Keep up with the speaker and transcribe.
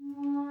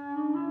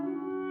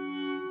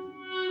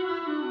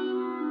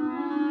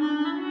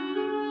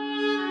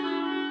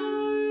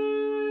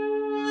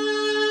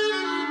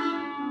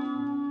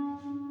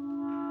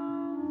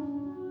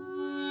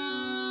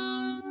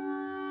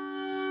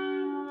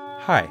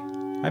Hi,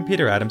 I'm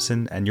Peter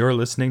Adamson, and you're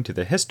listening to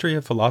the History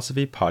of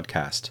Philosophy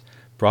podcast,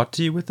 brought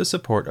to you with the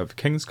support of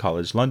King's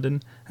College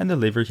London and the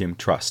Leverhulme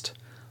Trust,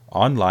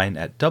 online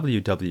at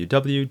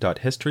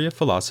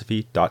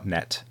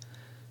www.historyofphilosophy.net.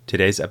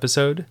 Today's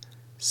episode,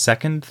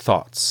 Second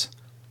Thoughts,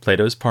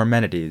 Plato's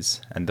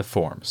Parmenides and the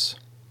Forms.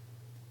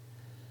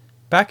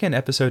 Back in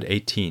episode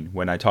 18,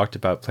 when I talked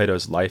about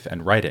Plato's life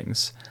and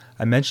writings,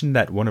 I mentioned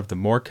that one of the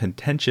more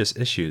contentious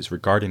issues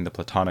regarding the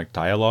Platonic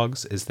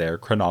dialogues is their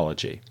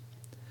chronology.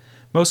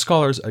 Most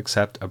scholars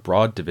accept a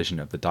broad division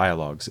of the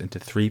dialogues into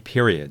three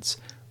periods,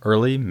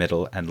 early,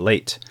 middle, and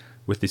late,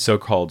 with the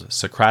so-called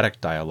Socratic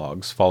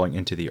dialogues falling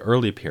into the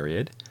early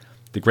period,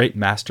 the great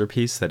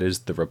masterpiece that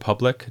is the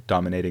Republic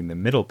dominating the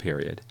middle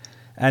period,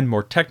 and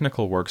more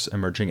technical works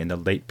emerging in the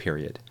late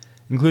period,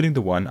 including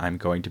the one I'm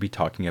going to be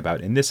talking about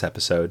in this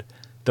episode,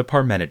 the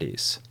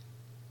Parmenides.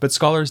 But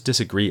scholars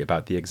disagree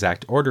about the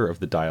exact order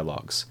of the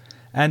dialogues,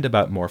 and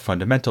about more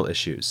fundamental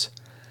issues.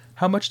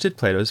 How much did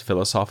Plato's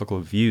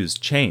philosophical views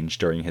change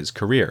during his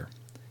career?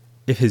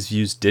 If his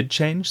views did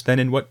change, then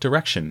in what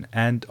direction,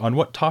 and on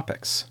what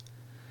topics?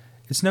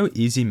 It's no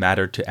easy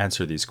matter to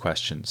answer these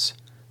questions.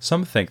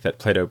 Some think that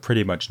Plato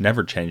pretty much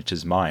never changed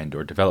his mind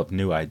or developed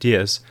new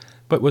ideas,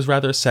 but was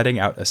rather setting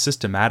out a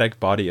systematic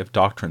body of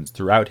doctrines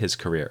throughout his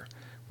career,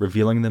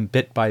 revealing them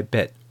bit by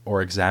bit,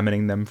 or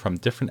examining them from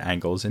different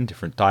angles in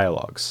different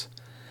dialogues.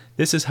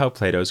 This is how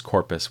Plato's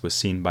corpus was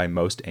seen by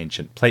most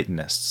ancient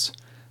Platonists.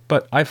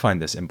 But I find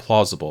this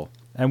implausible,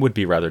 and would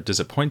be rather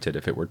disappointed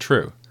if it were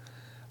true.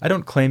 I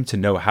don't claim to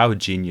know how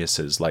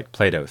geniuses like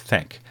Plato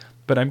think,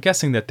 but I'm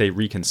guessing that they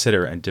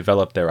reconsider and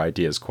develop their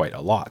ideas quite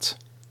a lot.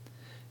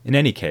 In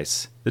any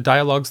case, the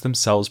dialogues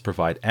themselves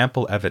provide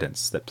ample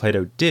evidence that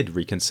Plato did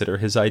reconsider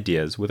his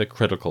ideas with a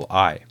critical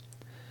eye.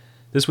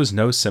 This was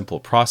no simple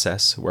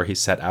process where he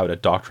set out a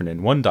doctrine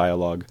in one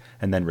dialogue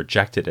and then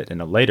rejected it in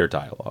a later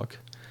dialogue.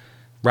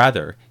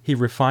 Rather, he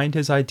refined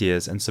his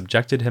ideas and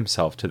subjected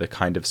himself to the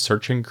kind of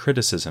searching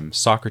criticism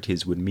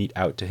Socrates would mete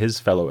out to his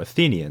fellow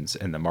Athenians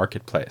in the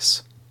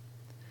marketplace.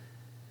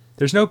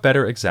 There's no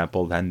better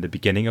example than the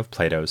beginning of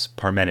Plato's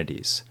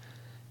Parmenides.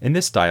 In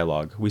this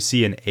dialogue, we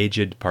see an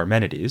aged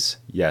Parmenides,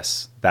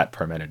 yes, that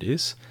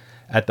Parmenides,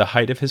 at the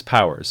height of his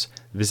powers,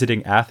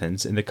 visiting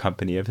Athens in the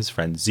company of his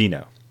friend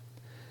Zeno.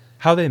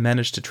 How they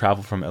managed to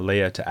travel from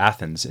Elea to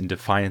Athens in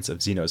defiance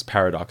of Zeno's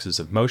paradoxes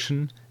of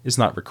motion is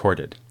not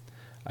recorded.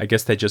 I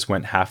guess they just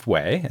went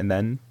halfway, and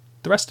then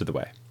the rest of the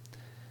way.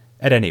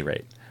 At any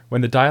rate,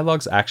 when the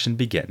dialogue's action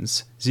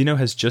begins, Zeno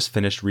has just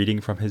finished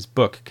reading from his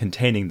book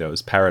containing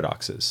those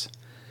paradoxes.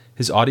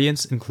 His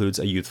audience includes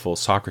a youthful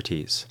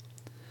Socrates.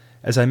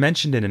 As I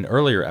mentioned in an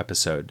earlier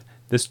episode,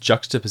 this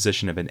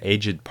juxtaposition of an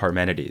aged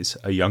Parmenides,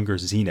 a younger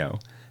Zeno,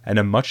 and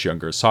a much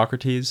younger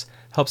Socrates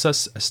helps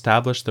us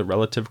establish the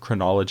relative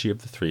chronology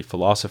of the three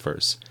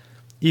philosophers,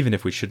 even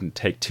if we shouldn't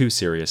take too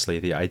seriously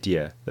the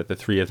idea that the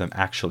three of them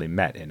actually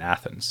met in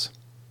Athens.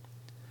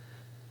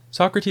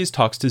 Socrates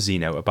talks to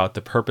Zeno about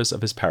the purpose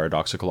of his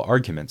paradoxical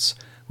arguments,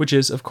 which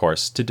is, of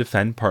course, to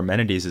defend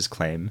Parmenides'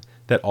 claim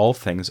that all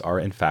things are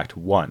in fact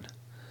one,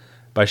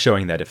 by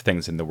showing that if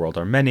things in the world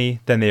are many,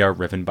 then they are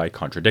riven by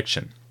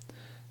contradiction.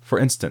 For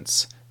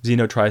instance,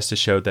 Zeno tries to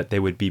show that they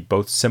would be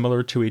both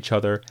similar to each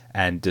other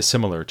and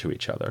dissimilar to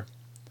each other.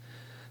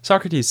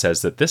 Socrates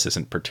says that this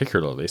isn't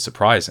particularly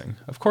surprising.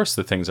 Of course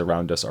the things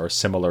around us are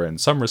similar in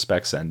some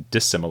respects and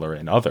dissimilar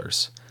in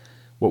others.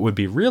 What would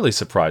be really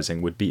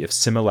surprising would be if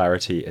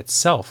similarity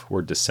itself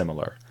were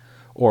dissimilar,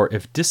 or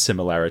if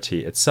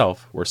dissimilarity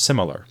itself were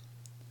similar.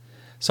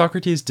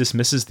 Socrates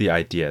dismisses the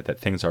idea that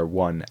things are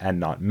one and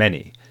not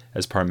many,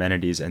 as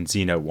Parmenides and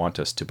Zeno want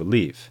us to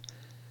believe.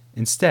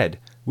 Instead,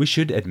 we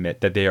should admit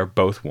that they are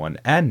both one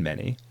and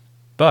many,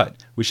 but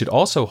we should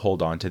also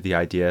hold on to the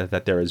idea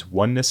that there is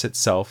oneness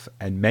itself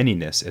and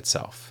manyness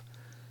itself.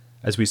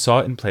 As we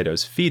saw in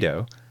Plato's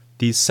Phaedo,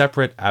 these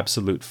separate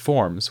absolute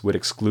forms would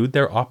exclude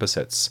their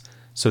opposites,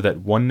 so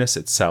that oneness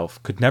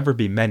itself could never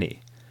be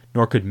many,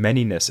 nor could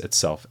manyness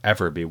itself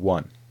ever be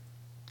one.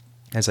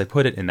 As I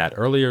put it in that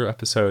earlier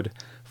episode,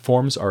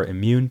 forms are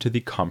immune to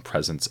the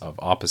compresence of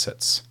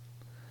opposites.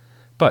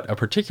 But a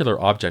particular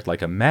object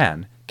like a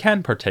man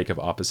can partake of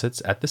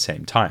opposites at the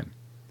same time.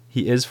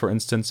 He is, for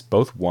instance,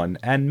 both one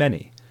and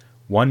many,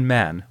 one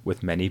man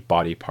with many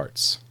body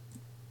parts.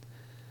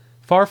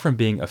 Far from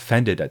being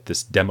offended at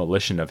this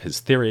demolition of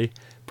his theory,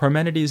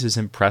 Parmenides is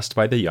impressed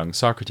by the young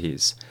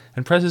Socrates,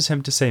 and presses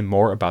him to say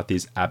more about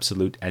these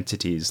absolute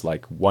entities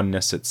like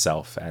oneness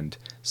itself and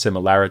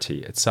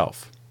similarity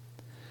itself.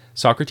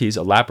 Socrates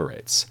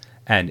elaborates,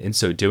 and in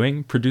so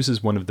doing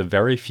produces one of the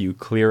very few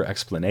clear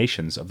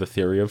explanations of the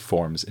theory of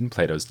forms in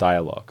Plato's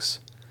dialogues.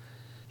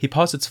 He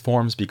posits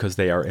forms because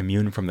they are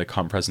immune from the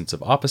compresence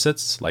of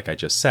opposites, like I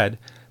just said,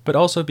 but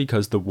also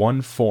because the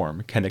one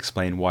form can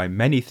explain why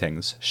many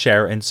things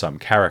share in some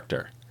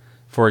character.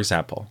 For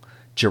example,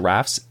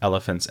 giraffes,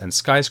 elephants, and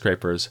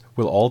skyscrapers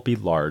will all be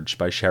large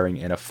by sharing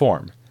in a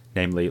form,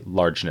 namely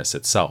largeness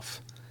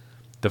itself.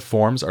 The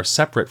forms are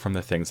separate from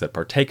the things that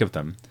partake of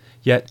them,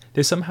 Yet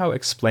they somehow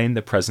explain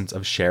the presence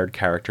of shared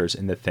characters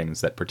in the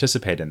things that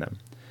participate in them.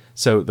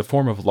 So the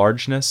form of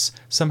largeness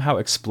somehow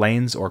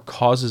explains or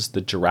causes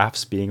the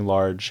giraffes being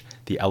large,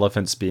 the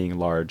elephants being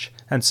large,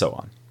 and so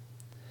on.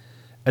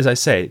 As I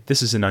say,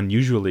 this is an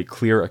unusually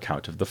clear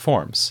account of the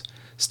forms.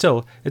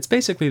 Still, it's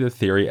basically the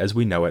theory as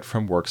we know it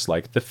from works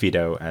like the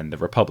Phaedo and the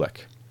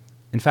Republic.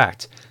 In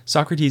fact,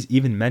 Socrates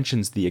even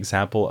mentions the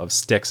example of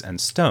sticks and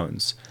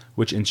stones,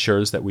 which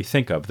ensures that we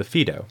think of the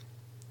Phaedo.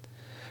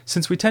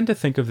 Since we tend to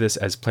think of this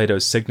as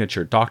Plato's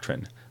signature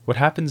doctrine, what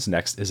happens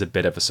next is a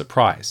bit of a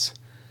surprise.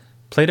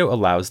 Plato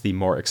allows the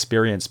more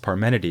experienced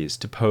Parmenides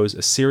to pose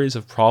a series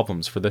of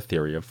problems for the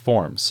theory of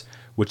forms,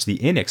 which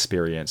the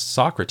inexperienced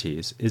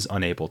Socrates is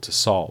unable to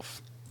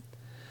solve.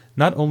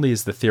 Not only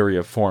is the theory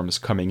of forms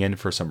coming in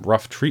for some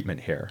rough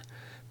treatment here,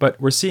 but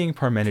we're seeing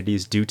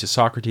Parmenides do to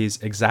Socrates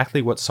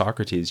exactly what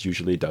Socrates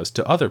usually does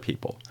to other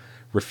people,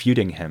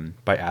 refuting him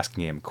by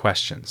asking him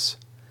questions.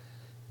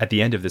 At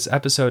the end of this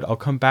episode, I'll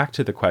come back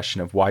to the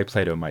question of why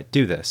Plato might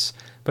do this,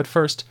 but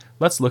first,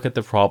 let's look at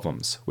the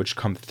problems, which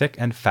come thick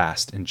and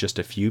fast in just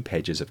a few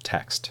pages of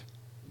text.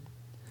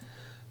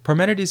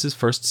 Parmenides'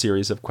 first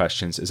series of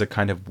questions is a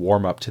kind of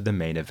warm-up to the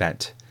main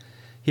event.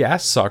 He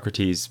asks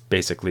Socrates,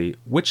 basically,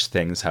 which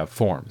things have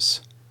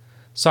forms.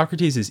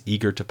 Socrates is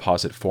eager to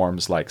posit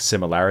forms like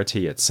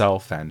similarity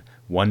itself and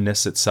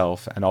oneness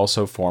itself, and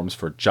also forms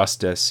for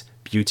justice,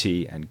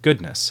 beauty, and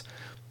goodness.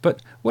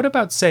 But what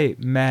about, say,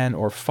 man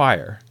or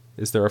fire?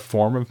 Is there a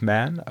form of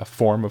man, a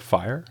form of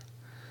fire?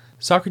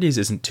 Socrates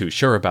isn't too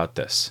sure about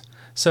this,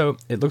 so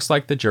it looks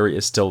like the jury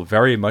is still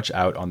very much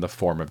out on the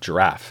form of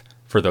giraffe,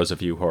 for those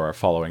of you who are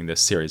following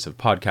this series of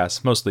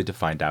podcasts mostly to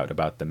find out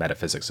about the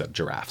metaphysics of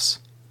giraffes.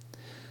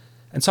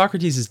 And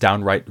Socrates is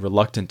downright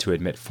reluctant to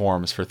admit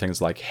forms for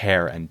things like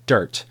hair and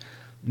dirt,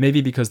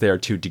 maybe because they are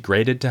too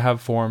degraded to have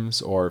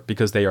forms, or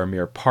because they are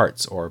mere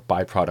parts or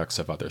byproducts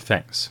of other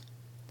things.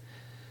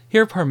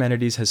 Here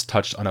Parmenides has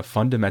touched on a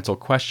fundamental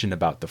question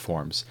about the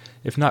forms,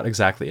 if not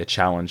exactly a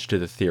challenge to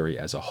the theory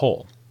as a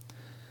whole.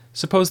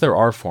 Suppose there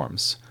are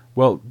forms.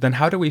 Well, then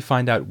how do we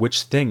find out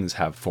which things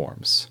have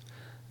forms?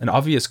 An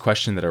obvious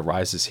question that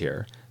arises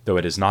here, though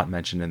it is not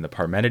mentioned in the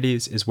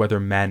Parmenides, is whether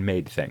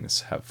man-made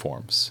things have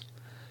forms.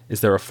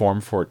 Is there a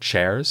form for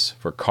chairs,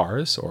 for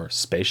cars, or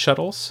space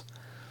shuttles?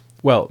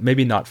 Well,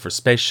 maybe not for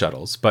space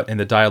shuttles, but in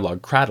the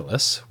dialogue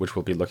Cratylus, which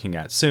we'll be looking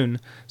at soon,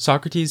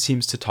 Socrates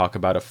seems to talk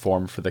about a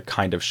form for the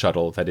kind of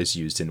shuttle that is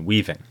used in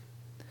weaving.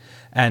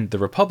 And the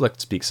Republic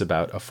speaks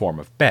about a form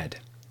of bed.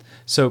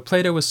 So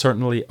Plato was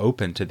certainly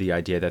open to the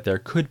idea that there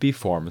could be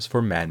forms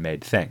for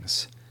man-made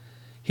things.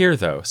 Here,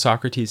 though,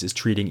 Socrates is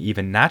treating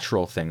even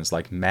natural things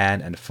like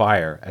man and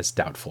fire as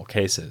doubtful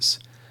cases.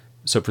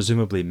 So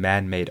presumably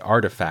man-made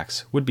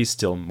artifacts would be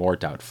still more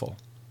doubtful.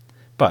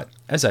 But,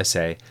 as I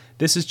say,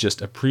 this is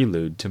just a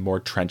prelude to more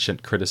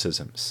trenchant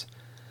criticisms.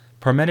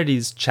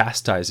 Parmenides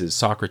chastises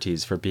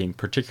Socrates for being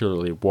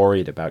particularly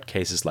worried about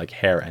cases like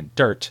hair and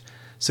dirt,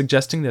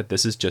 suggesting that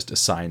this is just a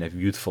sign of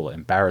youthful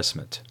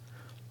embarrassment.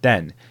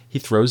 Then, he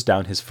throws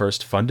down his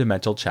first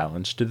fundamental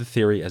challenge to the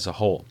theory as a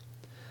whole.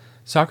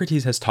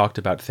 Socrates has talked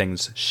about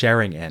things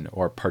sharing in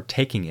or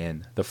partaking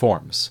in the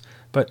forms,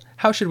 but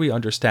how should we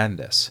understand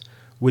this?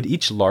 Would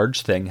each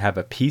large thing have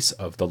a piece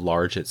of the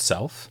large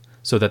itself,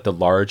 so that the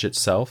large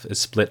itself is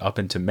split up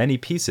into many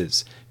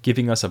pieces,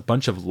 giving us a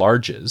bunch of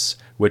larges,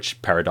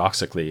 which,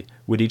 paradoxically,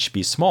 would each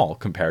be small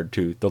compared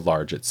to the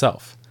large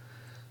itself?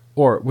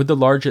 Or would the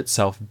large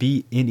itself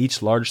be in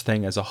each large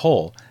thing as a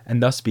whole,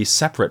 and thus be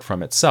separate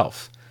from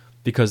itself,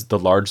 because the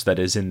large that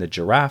is in the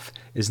giraffe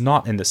is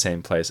not in the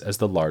same place as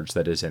the large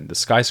that is in the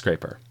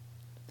skyscraper?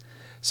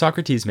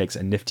 Socrates makes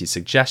a nifty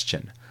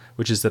suggestion,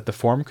 which is that the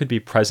form could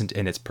be present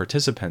in its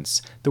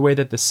participants the way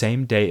that the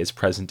same day is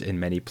present in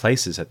many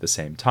places at the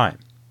same time.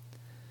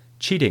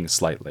 Cheating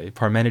slightly,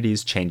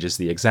 Parmenides changes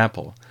the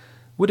example.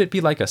 Would it be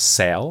like a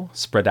sail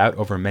spread out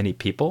over many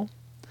people?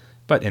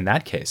 But in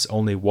that case,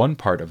 only one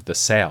part of the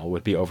sail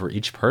would be over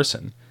each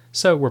person,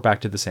 so we're back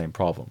to the same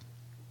problem.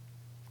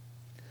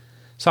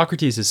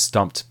 Socrates is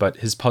stumped, but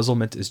his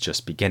puzzlement is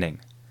just beginning.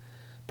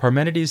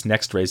 Parmenides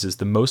next raises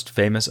the most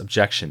famous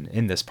objection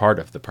in this part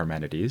of the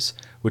Parmenides,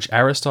 which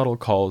Aristotle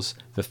calls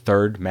the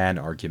third man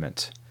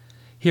argument.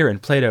 Here in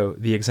Plato,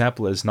 the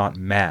example is not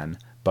man,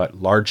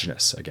 but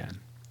largeness again.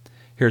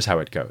 Here's how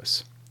it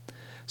goes.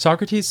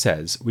 Socrates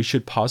says we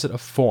should posit a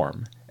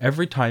form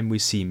every time we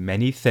see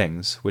many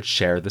things which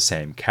share the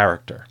same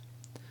character.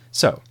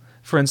 So,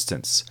 for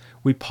instance,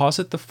 we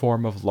posit the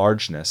form of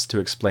largeness to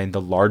explain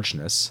the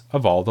largeness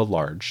of all the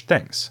large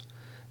things.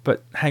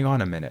 But hang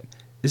on a minute.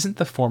 Isn't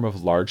the form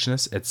of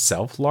largeness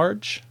itself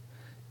large?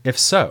 If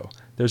so,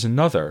 there's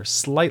another,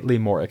 slightly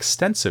more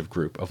extensive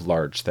group of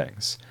large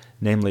things,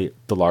 namely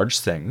the large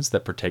things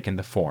that partake in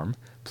the form,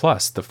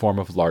 plus the form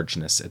of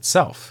largeness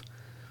itself.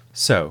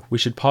 So, we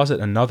should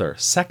posit another,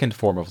 second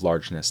form of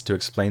largeness to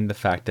explain the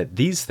fact that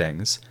these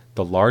things,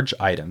 the large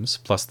items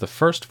plus the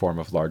first form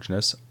of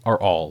largeness, are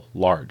all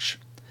large.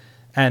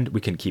 And we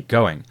can keep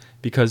going,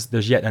 because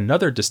there's yet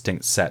another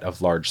distinct set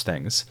of large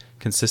things,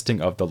 consisting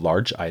of the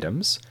large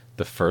items, the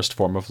the first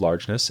form of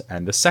largeness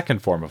and the second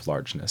form of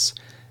largeness.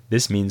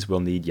 This means we'll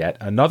need yet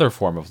another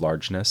form of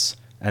largeness,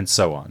 and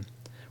so on.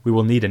 We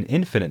will need an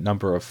infinite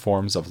number of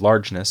forms of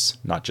largeness,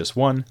 not just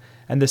one,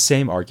 and the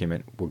same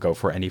argument will go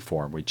for any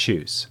form we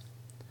choose.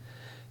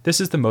 This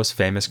is the most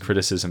famous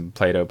criticism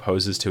Plato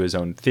poses to his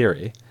own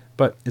theory,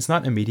 but it's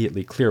not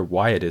immediately clear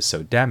why it is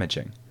so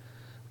damaging.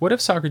 What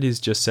if Socrates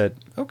just said,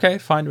 okay,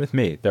 fine with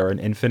me, there are an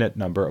infinite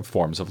number of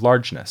forms of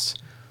largeness.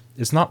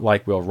 It's not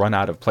like we'll run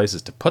out of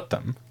places to put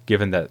them,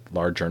 given that,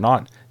 large or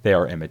not, they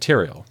are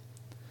immaterial.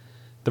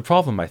 The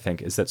problem, I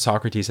think, is that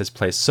Socrates has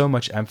placed so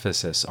much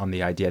emphasis on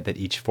the idea that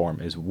each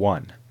form is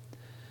one.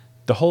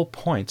 The whole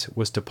point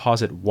was to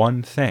posit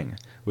one thing,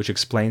 which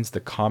explains the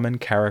common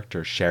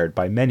character shared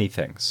by many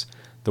things,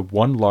 the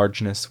one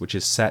largeness which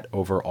is set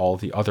over all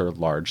the other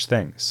large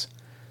things.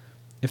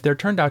 If there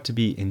turned out to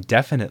be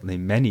indefinitely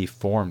many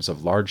forms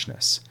of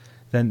largeness,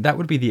 then that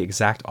would be the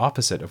exact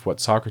opposite of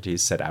what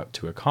Socrates set out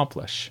to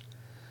accomplish.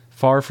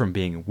 Far from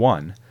being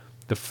one,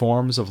 the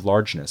forms of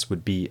largeness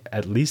would be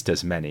at least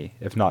as many,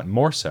 if not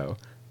more so,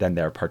 than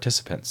their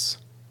participants.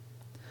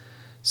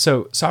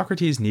 So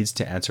Socrates needs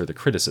to answer the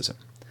criticism.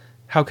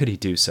 How could he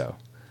do so?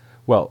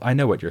 Well, I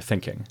know what you're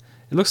thinking.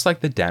 It looks like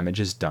the damage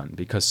is done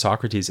because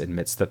Socrates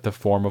admits that the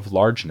form of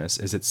largeness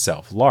is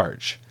itself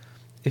large.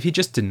 If he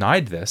just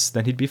denied this,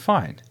 then he'd be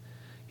fine.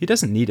 He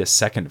doesn't need a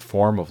second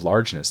form of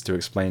largeness to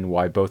explain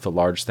why both the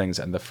large things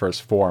and the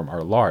first form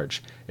are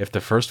large, if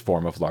the first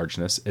form of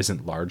largeness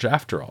isn't large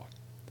after all.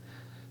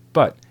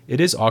 But it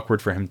is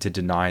awkward for him to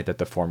deny that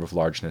the form of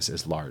largeness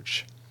is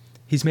large.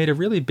 He's made a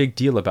really big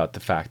deal about the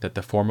fact that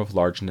the form of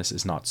largeness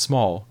is not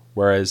small,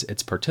 whereas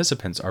its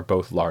participants are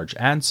both large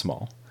and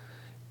small.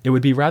 It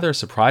would be rather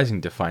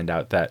surprising to find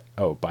out that,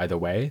 oh, by the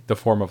way, the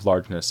form of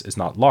largeness is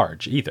not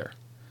large either.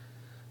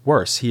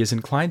 Worse, he is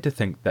inclined to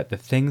think that the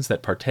things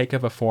that partake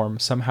of a form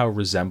somehow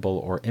resemble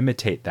or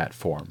imitate that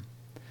form.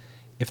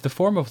 If the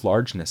form of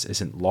largeness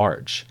isn't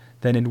large,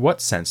 then in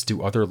what sense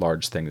do other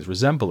large things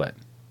resemble it?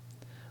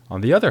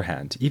 On the other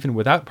hand, even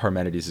without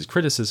Parmenides'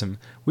 criticism,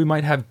 we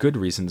might have good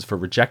reasons for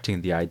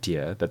rejecting the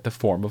idea that the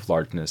form of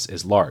largeness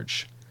is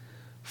large.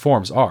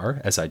 Forms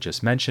are, as I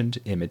just mentioned,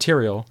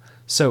 immaterial,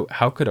 so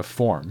how could a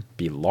form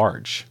be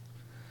large?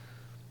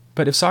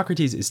 But if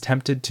Socrates is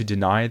tempted to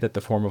deny that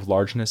the form of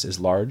largeness is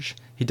large,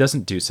 he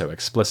doesn't do so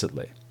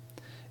explicitly.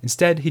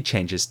 Instead, he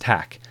changes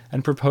tack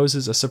and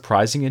proposes a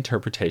surprising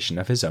interpretation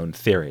of his own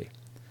theory.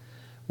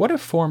 What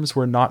if forms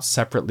were not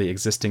separately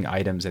existing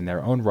items in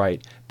their own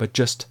right, but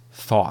just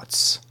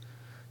thoughts?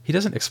 He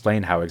doesn't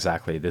explain how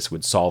exactly this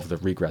would solve the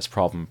regress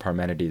problem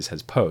Parmenides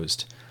has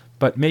posed,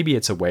 but maybe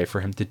it's a way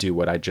for him to do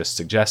what I just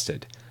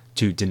suggested,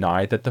 to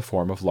deny that the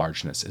form of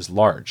largeness is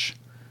large.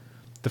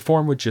 The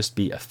form would just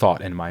be a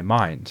thought in my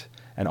mind,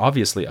 and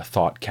obviously a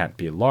thought can't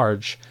be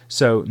large,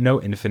 so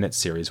no infinite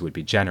series would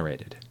be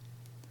generated.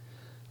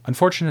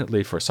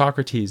 Unfortunately for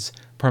Socrates,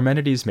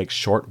 Parmenides makes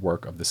short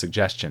work of the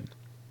suggestion,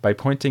 by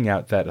pointing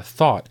out that a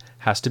thought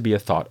has to be a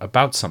thought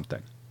about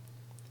something.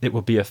 It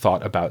will be a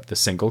thought about the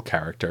single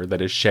character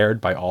that is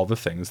shared by all the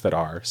things that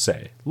are,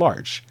 say,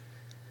 large.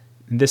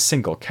 This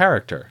single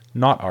character,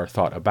 not our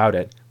thought about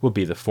it, will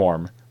be the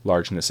form,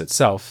 largeness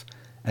itself,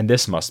 and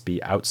this must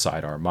be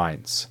outside our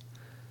minds.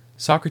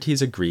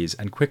 Socrates agrees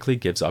and quickly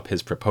gives up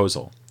his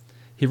proposal.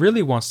 He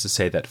really wants to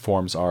say that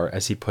forms are,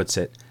 as he puts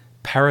it,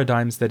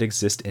 paradigms that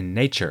exist in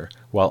nature,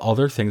 while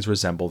other things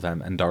resemble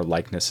them and are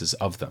likenesses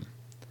of them.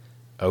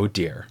 Oh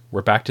dear,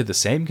 we're back to the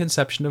same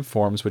conception of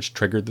forms which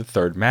triggered the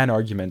third man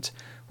argument,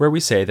 where we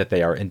say that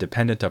they are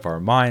independent of our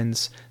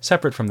minds,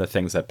 separate from the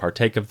things that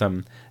partake of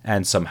them,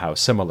 and somehow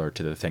similar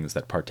to the things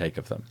that partake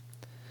of them.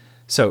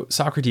 So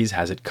Socrates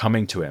has it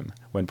coming to him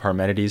when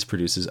Parmenides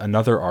produces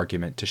another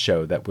argument to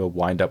show that we'll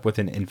wind up with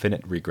an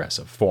infinite regress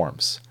of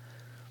forms.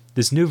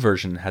 This new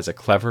version has a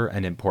clever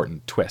and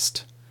important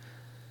twist.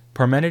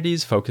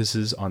 Parmenides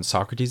focuses on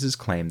Socrates'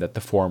 claim that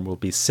the form will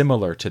be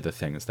similar to the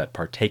things that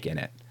partake in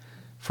it.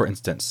 For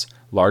instance,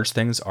 large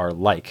things are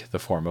like the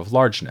form of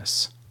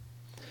largeness.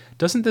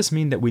 Doesn't this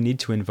mean that we need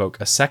to invoke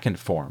a second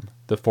form,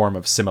 the form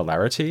of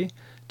similarity,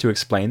 to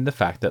explain the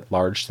fact that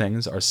large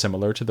things are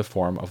similar to the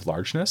form of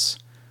largeness?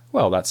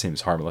 Well, that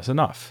seems harmless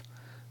enough.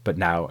 But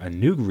now a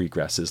new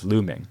regress is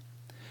looming.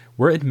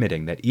 We're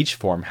admitting that each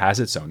form has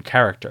its own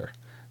character.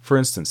 For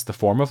instance, the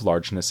form of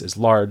largeness is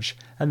large,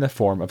 and the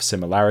form of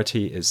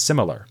similarity is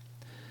similar.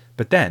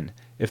 But then,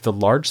 if the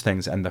large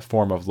things and the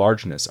form of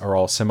largeness are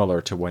all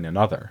similar to one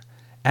another,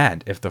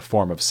 and if the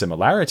form of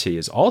similarity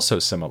is also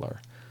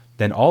similar,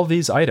 then all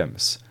these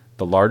items,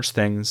 the large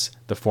things,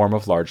 the form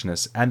of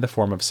largeness, and the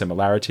form of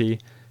similarity,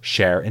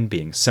 share in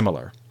being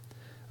similar.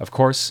 Of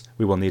course,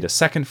 we will need a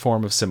second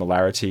form of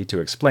similarity to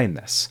explain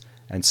this,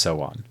 and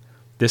so on.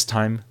 This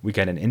time, we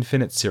get an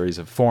infinite series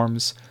of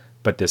forms,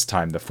 but this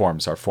time the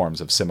forms are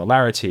forms of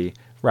similarity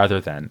rather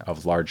than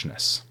of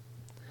largeness.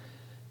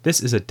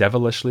 This is a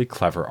devilishly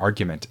clever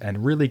argument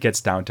and really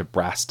gets down to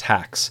brass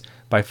tacks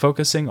by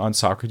focusing on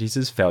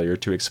Socrates' failure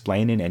to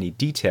explain in any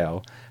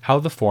detail how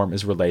the form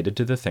is related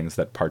to the things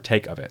that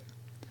partake of it.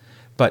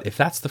 But if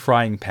that's the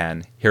frying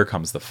pan, here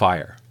comes the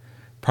fire.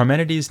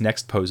 Parmenides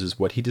next poses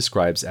what he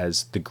describes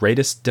as the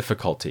greatest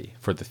difficulty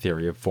for the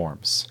theory of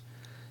forms.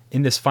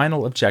 In this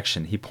final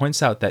objection, he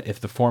points out that if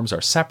the forms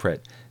are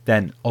separate,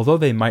 then, although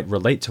they might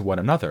relate to one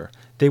another,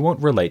 they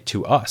won't relate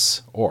to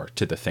us or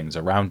to the things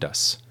around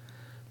us.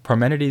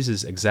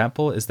 Parmenides'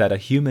 example is that a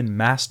human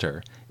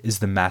master is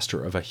the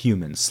master of a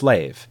human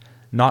slave,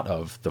 not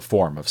of the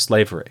form of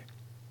slavery.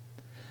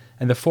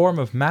 And the form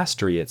of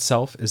mastery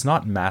itself is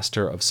not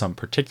master of some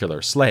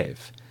particular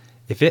slave.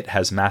 If it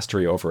has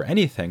mastery over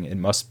anything, it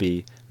must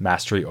be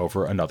mastery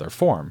over another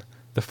form,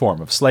 the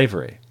form of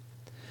slavery.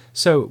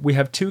 So we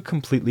have two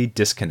completely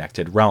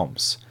disconnected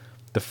realms,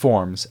 the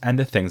forms and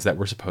the things that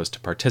were supposed to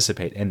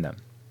participate in them.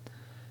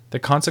 The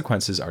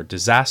consequences are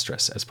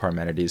disastrous, as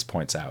Parmenides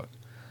points out.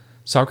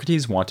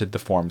 Socrates wanted the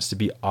forms to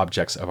be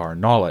objects of our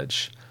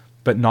knowledge,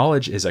 but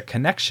knowledge is a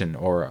connection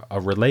or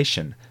a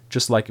relation,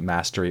 just like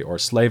mastery or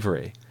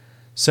slavery.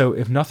 So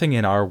if nothing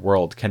in our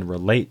world can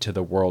relate to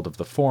the world of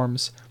the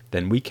forms,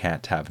 then we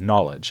can't have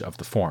knowledge of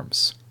the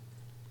forms.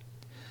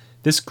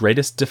 This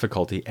greatest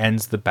difficulty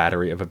ends the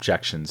battery of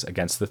objections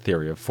against the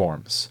theory of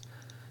forms.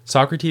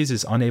 Socrates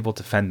is unable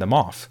to fend them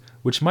off,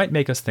 which might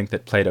make us think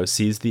that Plato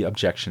sees the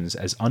objections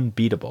as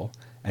unbeatable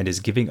and is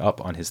giving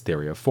up on his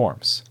theory of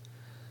forms.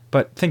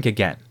 But think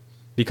again,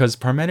 because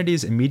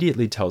Parmenides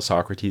immediately tells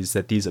Socrates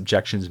that these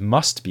objections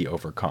must be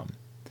overcome.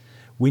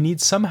 We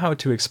need somehow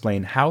to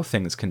explain how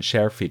things can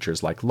share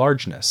features like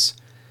largeness.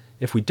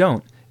 If we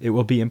don't, it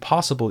will be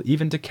impossible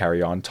even to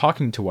carry on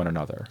talking to one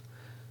another,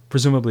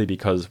 presumably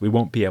because we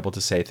won't be able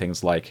to say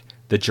things like,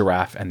 the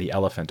giraffe and the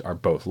elephant are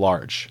both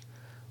large.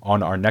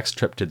 On our next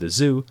trip to the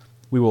zoo,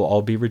 we will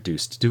all be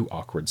reduced to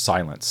awkward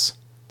silence.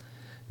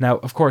 Now,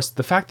 of course,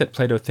 the fact that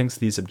Plato thinks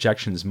these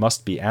objections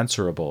must be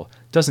answerable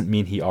doesn't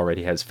mean he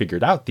already has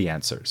figured out the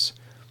answers.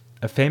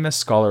 A famous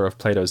scholar of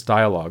Plato's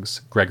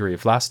dialogues, Gregory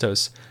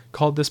Vlastos,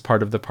 called this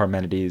part of the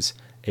Parmenides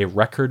a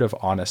record of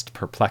honest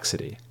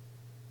perplexity.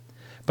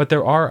 But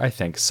there are, I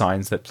think,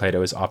 signs that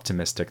Plato is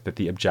optimistic that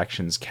the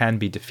objections can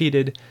be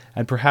defeated,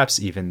 and perhaps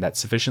even that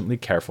sufficiently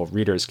careful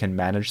readers can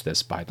manage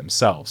this by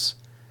themselves.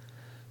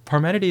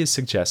 Parmenides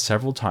suggests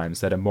several times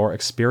that a more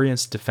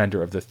experienced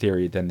defender of the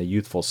theory than the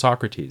youthful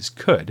Socrates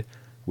could,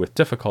 with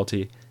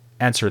difficulty,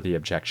 answer the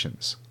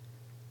objections.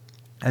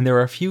 And there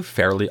are a few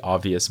fairly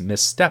obvious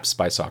missteps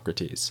by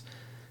Socrates.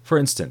 For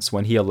instance,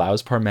 when he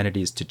allows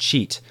Parmenides to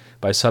cheat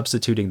by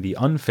substituting the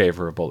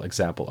unfavorable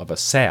example of a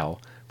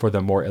sail for the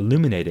more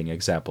illuminating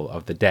example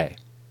of the day.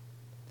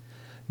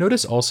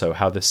 Notice also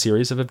how the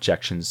series of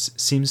objections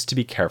seems to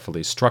be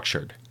carefully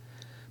structured.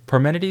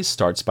 Parmenides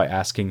starts by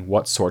asking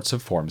what sorts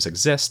of forms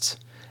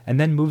exist, and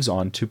then moves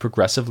on to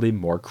progressively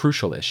more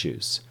crucial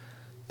issues.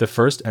 The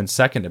first and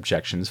second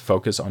objections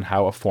focus on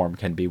how a form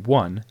can be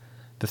one,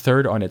 the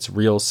third on its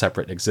real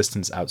separate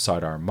existence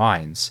outside our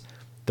minds,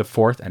 the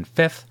fourth and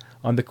fifth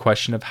on the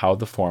question of how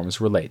the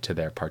forms relate to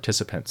their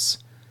participants.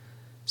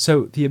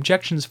 So the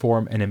objections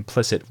form an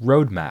implicit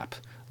roadmap,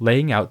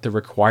 laying out the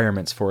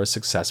requirements for a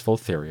successful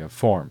theory of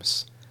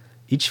forms.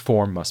 Each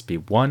form must be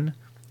one,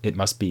 it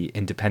must be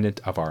independent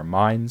of our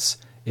minds,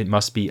 it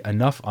must be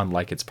enough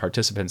unlike its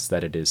participants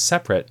that it is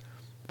separate,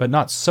 but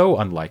not so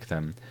unlike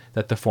them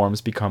that the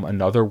forms become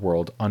another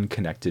world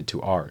unconnected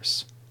to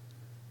ours.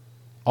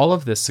 All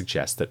of this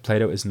suggests that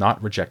Plato is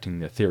not rejecting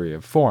the theory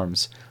of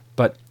forms,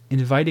 but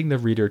inviting the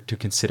reader to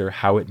consider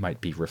how it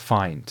might be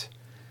refined.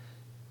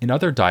 In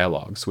other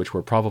dialogues, which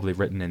were probably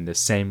written in this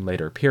same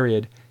later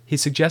period, he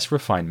suggests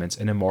refinements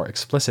in a more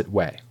explicit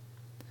way.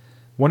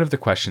 One of the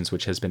questions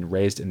which has been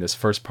raised in this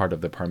first part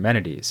of the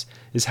Parmenides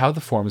is how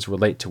the forms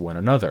relate to one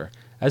another,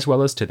 as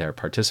well as to their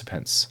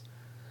participants.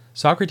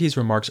 Socrates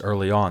remarks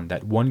early on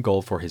that one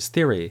goal for his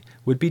theory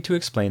would be to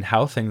explain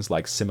how things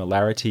like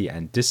similarity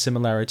and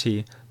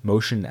dissimilarity,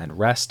 motion and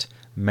rest,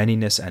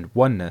 manyness and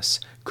oneness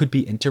could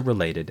be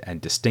interrelated and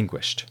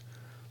distinguished.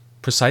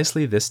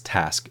 Precisely this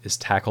task is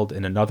tackled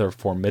in another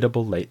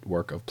formidable late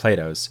work of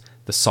Plato's,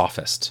 the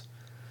Sophist.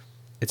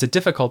 It's a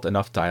difficult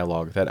enough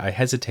dialogue that I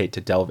hesitate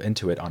to delve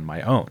into it on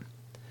my own.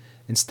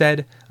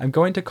 Instead, I'm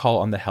going to call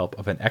on the help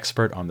of an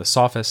expert on the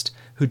Sophist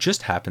who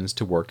just happens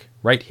to work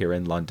right here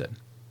in London.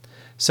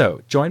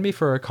 So, join me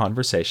for a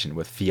conversation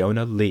with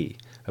Fiona Lee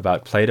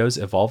about Plato's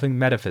evolving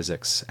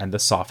metaphysics and the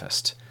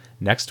Sophist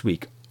next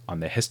week on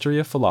the History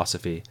of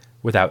Philosophy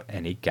Without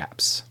Any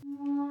Gaps.